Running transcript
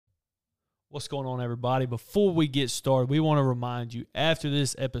What's going on, everybody? Before we get started, we want to remind you, after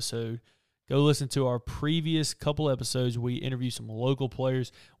this episode, go listen to our previous couple episodes. We interview some local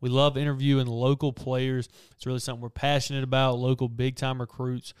players. We love interviewing local players. It's really something we're passionate about, local big-time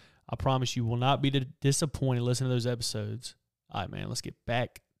recruits. I promise you will not be disappointed listening to those episodes. All right, man, let's get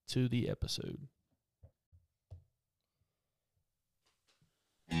back to the episode.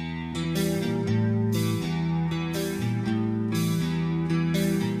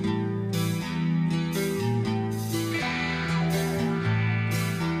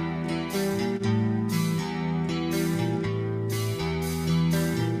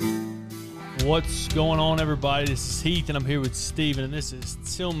 What's going on, everybody? This is Heath, and I'm here with Steven, and this is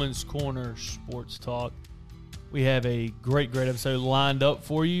Tillman's Corner Sports Talk. We have a great episode lined up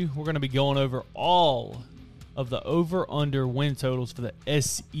for you. We're going to be going over all of the over-under win totals for the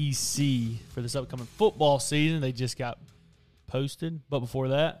SEC for this upcoming football season. They just got posted. But before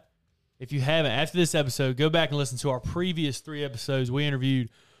that, if you haven't, after this episode, go back and listen to our previous 3 episodes. We interviewed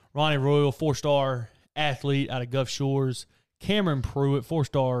Ronnie Royal, 4-star athlete out of Gulf Shores, Cameron Pruitt,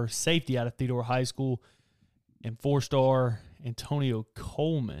 4-star safety out of Theodore High School, and 4-star Antonio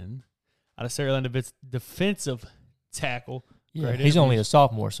Coleman out of Sarah Land defensive tackle. Yeah, he's only a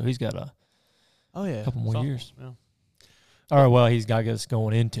sophomore, so he's got a couple more years. Yeah. All right, well, he's got us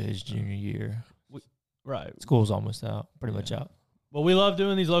going into his junior year. Right. School's almost out, pretty much out. Well, we love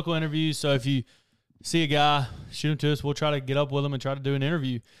doing these local interviews, so if you see a guy, shoot him to us. We'll try to get up with him and try to do an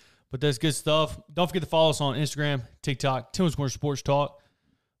interview. But that's good stuff. Don't forget to follow us on Instagram, TikTok, Tillman's Corner Sports Talk.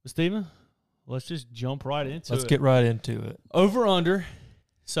 But Steven, let's just jump right into it. Let's get right into it. Over under.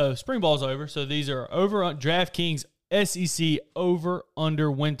 So spring ball's over. So these are DraftKings SEC over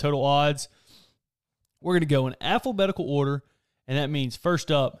under win total odds. We're going to go in alphabetical order, and that means first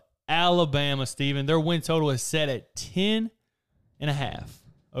up, Alabama, Steven. Their win total is set at 10.5.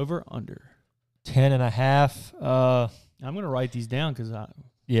 Over under. 10.5. I'm going to write these down because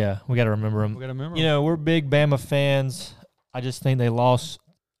yeah, we got to remember them. We got to remember them. You know, we're big Bama fans. I just think they lost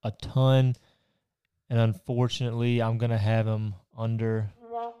a ton, and unfortunately, I'm going to have them under.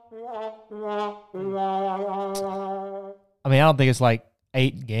 I mean, I don't think it's like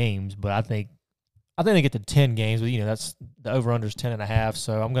 8 games, but I think they get to 10 games. But, you know, that's the over-under is 10.5,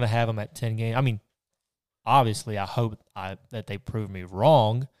 so I'm going to have them at 10 games. I mean, obviously, I hope that they prove me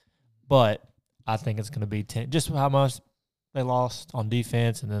wrong, but I think it's going to be 10. Just how much they lost on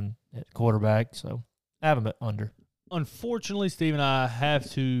defense and then at quarterback, so I have them at under. Unfortunately, Steven, I have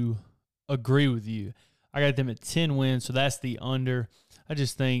to agree with you. I got them at 10 wins, so that's the under. I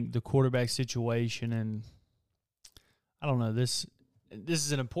just think the quarterback situation, and I don't know, this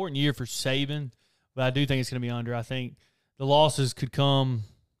is an important year for Saban, but I do think it's going to be under. I think the losses could come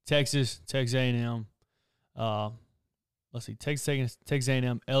Texas A&M. Let's see, Texas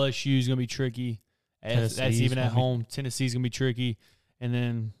A&M, LSU is going to be tricky. That's even at home. Tennessee's going to be tricky. And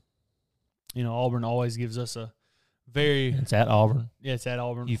then, you know, Auburn always gives us a very – It's at Auburn. Yeah, it's at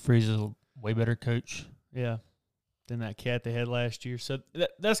Auburn. Hugh Freeze is a way better coach. Yeah, than that cat they had last year. So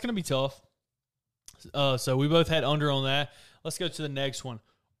that's going to be tough. So we both had under on that. Let's go to the next one.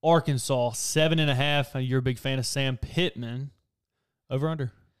 Arkansas, 7.5. You're a big fan of Sam Pittman. Over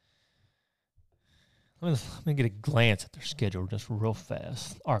under. Let me get a glance at their schedule just real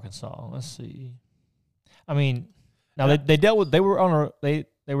fast. Arkansas, let's see. I mean, now they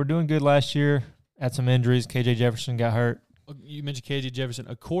were doing good last year. Had some injuries. KJ Jefferson got hurt. You mentioned KJ Jefferson.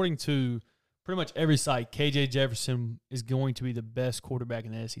 According to pretty much every site, KJ Jefferson is going to be the best quarterback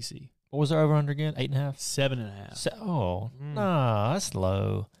in the SEC. What was their over under again? 8.5? 7.5. Nah, that's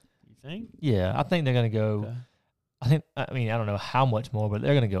low. You think? Yeah, I think they're going to go. Okay. I don't know how much more, but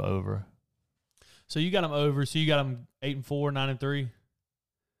they're going to go over. So you got them over. So you got them 8-4, 9-3.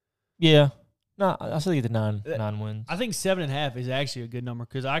 Yeah. No, I still get the 9 wins. I think 7.5 is actually a good number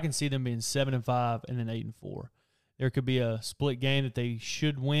because I can see them being 7-5 and then 8-4. There could be a split game that they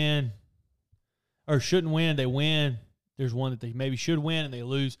should win or shouldn't win. They win. There's one that they maybe should win and they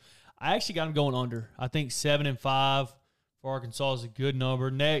lose. I actually got them going under. I think 7-5 for Arkansas is a good number.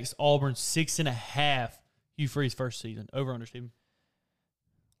 Next, Auburn 6.5. Hugh Freeze first season. Over under, Steven.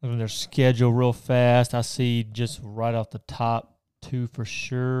 Looking at their schedule real fast, I see just right off the top 2 for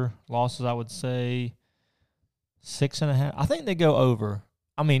sure. Losses, I would say 6.5. I think they go over.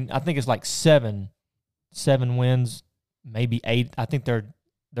 I mean, I think it's like 7 wins, maybe 8. I think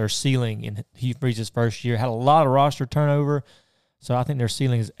their ceiling in Hugh Freeze's first year had a lot of roster turnover, so I think their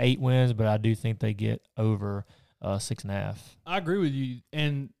ceiling is 8 wins, but I do think they get over 6.5. I agree with you,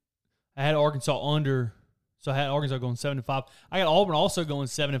 and I had Arkansas under. So I had Arkansas going 7-5. I got Auburn also going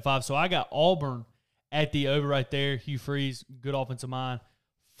 7-5. So I got Auburn at the over right there. Hugh Freeze, good offensive mind.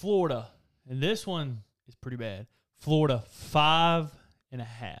 Florida, And this one is pretty bad. Florida, 5.5.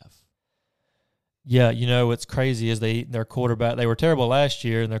 Yeah, you know what's crazy is their quarterback. They were terrible last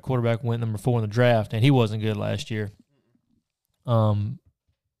year, and their quarterback went number 4 in the draft, and he wasn't good last year.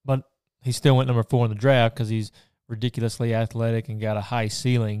 But he still went number 4 in the draft because he's ridiculously athletic and got a high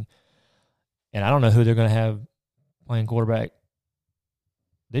ceiling. And I don't know who they're going to have playing quarterback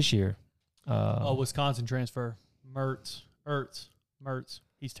this year. Wisconsin transfer, Mertz.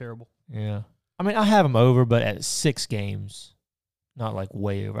 He's terrible. Yeah, I mean I have him over, but at 6 games, not like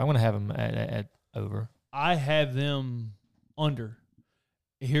way over. I'm going to have him at over. I have them under.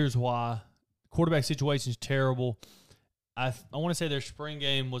 Here's why. Quarterback situation is terrible. I want to say their spring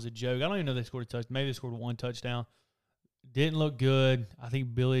game was a joke. I don't even know if they scored a touchdown. Maybe they scored 1 touchdown. Didn't look good. I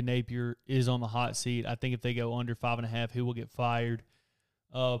think Billy Napier is on the hot seat. I think if they go under 5.5, he will get fired.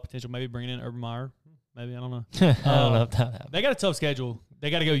 Potential maybe bringing in Urban Meyer. Maybe, I don't know. I don't know if that happened. They got a tough schedule. They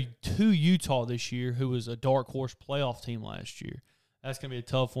got to go to Utah this year, who was a dark horse playoff team last year. That's going to be a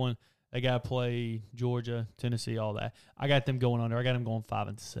tough one. They got to play Georgia, Tennessee, all that. I got them going under. I got them going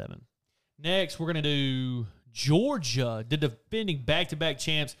 5-7. Next, we're going to do Georgia, the defending back-to-back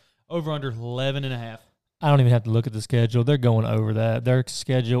champs, over under 11.5. I don't even have to look at the schedule. They're going over that. Their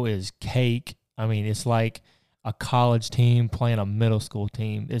schedule is cake. I mean, it's like a college team playing a middle school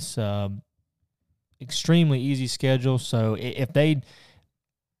team. It's extremely easy schedule. So if they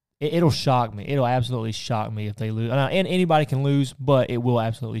it'll shock me. It'll absolutely shock me if they lose. And anybody can lose, but it will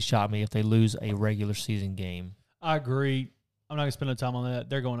absolutely shock me if they lose a regular season game. I agree. I'm not going to spend no time on that.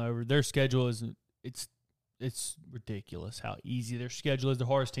 They're going over. Their schedule is it's ridiculous how easy their schedule is. The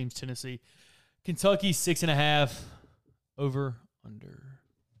hardest team's Tennessee. Kentucky, 6.5. Over, under.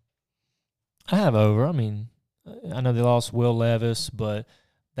 I have over. I mean, I know they lost Will Levis, but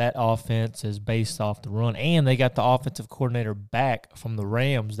that offense is based off the run. And they got the offensive coordinator back from the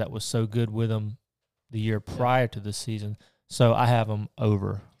Rams that was so good with them the year prior to the season. So I have them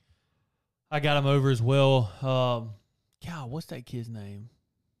over. I got them over as well. God, what's that kid's name?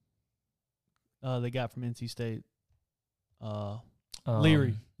 They got from NC State.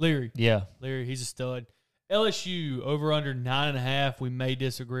 Leary. Yeah. Leary, he's a stud. LSU, over under 9.5. We may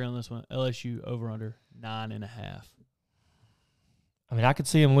disagree on this one. LSU, over under 9.5. I mean, I could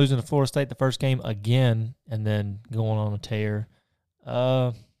see them losing to Florida State the first game again and then going on a tear.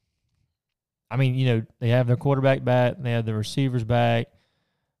 I mean, you know, they have their quarterback back. They have the receivers back.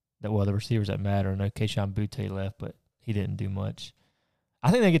 The receivers that matter. I know Keyshawn Butte left, but he didn't do much.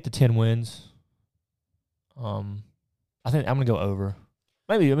 I think they get to 10 wins. I think I'm going to go over.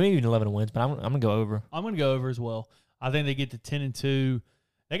 Maybe even 11 wins, but I'm going to go over. I'm going to go over as well. I think they get to 10-2.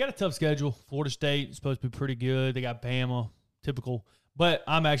 They got a tough schedule. Florida State is supposed to be pretty good. They got Bama, typical. But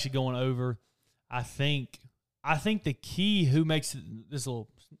I'm actually going over. I think the key who makes it, this little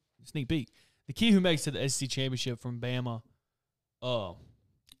sneak peek, the key who makes it the SEC championship from Bama,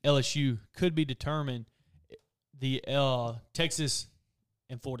 LSU could be determined the Texas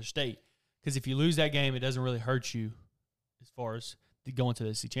and Florida State. Because if you lose that game, it doesn't really hurt you as far as going to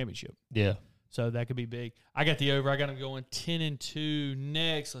the SEC championship. Yeah. So that could be big. I got the over. I got them going 10-2.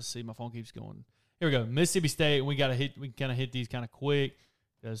 Next, let's see. My phone keeps going. Here we go. Mississippi State. We kind of hit these kind of quick.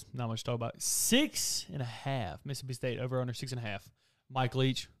 There's not much to talk about. 6.5. Mississippi State over under 6.5. Mike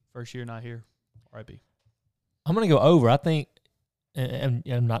Leach, first year not here. R.I.P. I'm going to go over. I think, and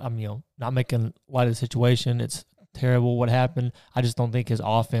I'm not making light of the situation. It's terrible what happened. I just don't think his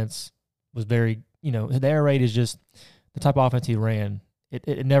offense was very, the air raid is just the type of offense he ran.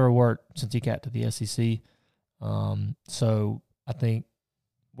 It never worked since he got to the SEC. So I think,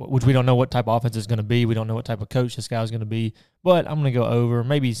 which we don't know what type of offense it's going to be. We don't know what type of coach this guy's going to be. But I'm going to go over.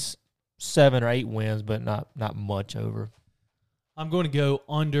 Maybe 7 or 8 wins, but not much over. I'm going to go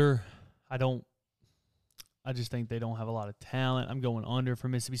under. I just think they don't have a lot of talent. I'm going under for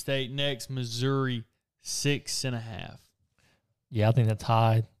Mississippi State. Next, Missouri, 6.5. Yeah, I think that's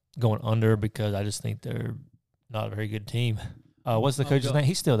high. Going under because I just think they're not a very good team. What's the coach's name?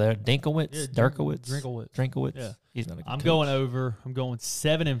 He's still there. Dinkowitz? Yeah, Drinkowitz? Yeah. He's not a good I'm coach. going over. I'm going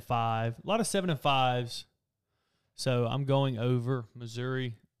 7-5. A lot of 7-5s. So I'm going over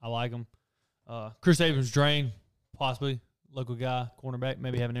Missouri. I like them. Chris Abrams-Drain, possibly local guy, cornerback.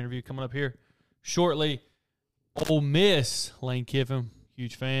 Maybe have an interview coming up here shortly. Ole Miss, Lane Kiffin,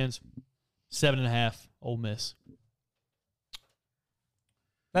 huge fans. 7.5, Ole Miss.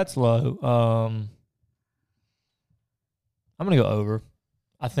 That's low. I'm going to go over.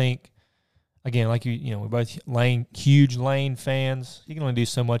 I think, again, like we're both huge Lane fans. He can only do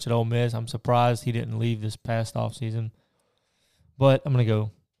so much at Ole Miss. I'm surprised he didn't leave this past offseason. But I'm going to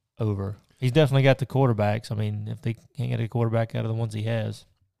go over. He's definitely got the quarterbacks. I mean, if they can't get a quarterback out of the ones he has.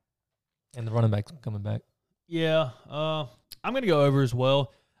 And the running back's coming back. Yeah, I'm going to go over as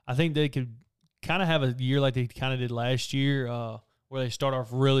well. I think they could kind of have a year like they kind of did last year, where they start off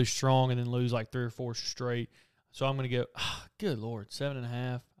really strong and then lose like 3 or 4 straight. So I'm going to go, good Lord,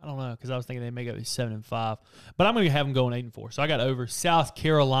 7.5. I don't know, because I was thinking they may go 7-5. But I'm going to have them going 8-4. So I got over. South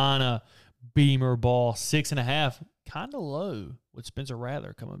Carolina, Beamer ball, 6.5. Kind of low with Spencer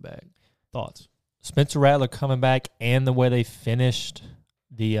Rattler coming back. Thoughts? Spencer Rattler coming back and the way they finished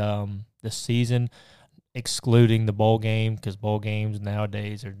the season, excluding the bowl game, because bowl games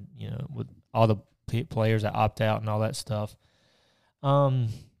nowadays are, with all the players that opt out and all that stuff.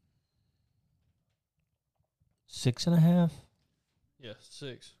 6.5? Yeah,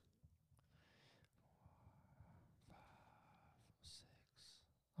 6.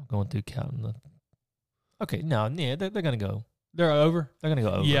 I'm going through counting the. Okay, no, yeah, they're going to go. They're over? They're going to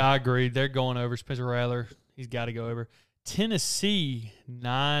go over. Yeah, I agree. They're going over. Spencer Rattler, he's got to go over. Tennessee,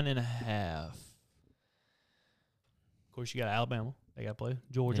 9.5. Of course, you got Alabama. They got to play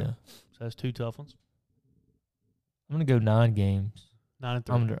Georgia. Yeah. So that's 2 tough ones. I'm going to go 9 games.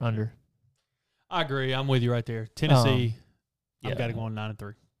 9-3. Under. I agree. I'm with you right there. Tennessee, yeah. I've got to go on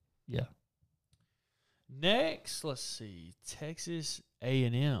 9-3. Yeah. Next, let's see. Texas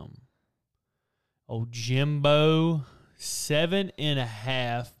A&M. Oh, Jimbo,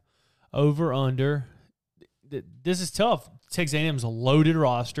 7.5 over under. This is tough. Texas A&M's a loaded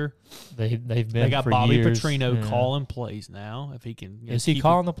roster. They've been. They got for Bobby years. Petrino calling plays now. If he can, Is he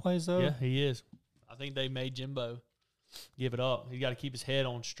calling the plays though? Yeah, he is. I think they made Jimbo give it up. He got to keep his head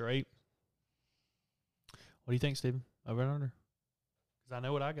on straight. What do you think, Steven? Over and under? Because I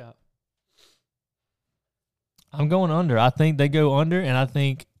know what I got. I'm going under. I think they go under, and I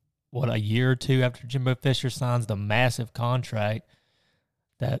think a year or 2 after Jimbo Fisher signs the massive contract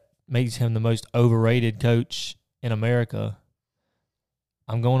that makes him the most overrated coach in America.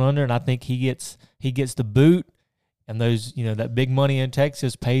 I'm going under, and I think he gets the boot, and those that big money in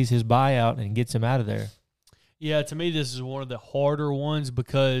Texas pays his buyout and gets him out of there. Yeah, to me, this is one of the harder ones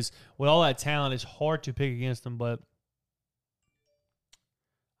because with all that talent, it's hard to pick against them. But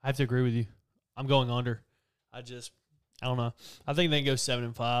I have to agree with you. I'm going under. I don't know. I think they can go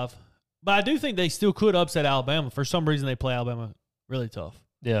 7-5. But I do think they still could upset Alabama. For some reason, they play Alabama really tough.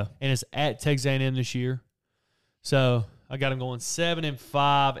 Yeah. And it's at Texas A&M this year. So I got them going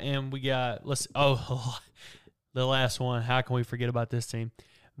 7-5. And we got, the last one. How can we forget about this team?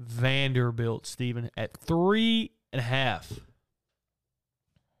 Vanderbilt, Stephen, at 3.5.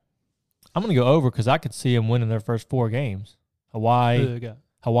 I'm going to go over because I could see them winning their first 4 games.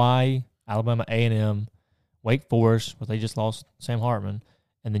 Hawaii, Alabama A&M, Wake Forest, where they just lost Sam Hartman,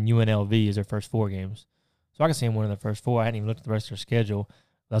 and then UNLV is their first 4 games. So I can see them winning their first 4. I hadn't even looked at the rest of their schedule.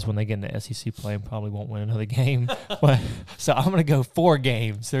 That's when they get into SEC play and probably won't win another game. So I'm going to go 4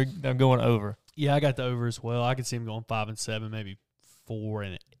 games. They're going over. Yeah, I got the over as well. I could see them going 5-7, maybe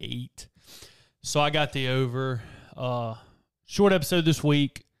 4-8. So I got the over. Short episode this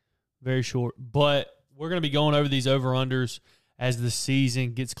week. Very short. But we're going to be going over these over-unders as the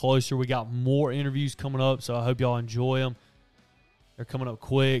season gets closer. We got more interviews coming up, so I hope y'all enjoy them. They're coming up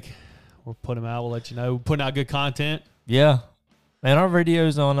quick. We'll put them out. We'll let you know. We're putting out good content. Yeah. Man, our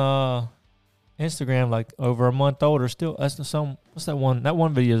videos on Instagram, like over a month old, are still, what's that one? That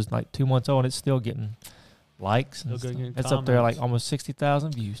one video is like 2 months old, and it's still getting likes. And stuff. It's up there like almost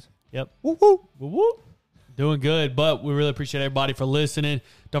 60,000 views. Yep. Woo woo. Woo woo. Doing good, but we really appreciate everybody for listening.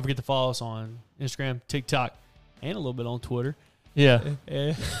 Don't forget to follow us on Instagram, TikTok, and a little bit on Twitter. Yeah.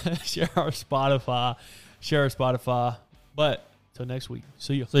 Share our Spotify. But till next week.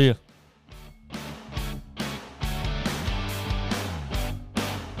 See ya. See ya.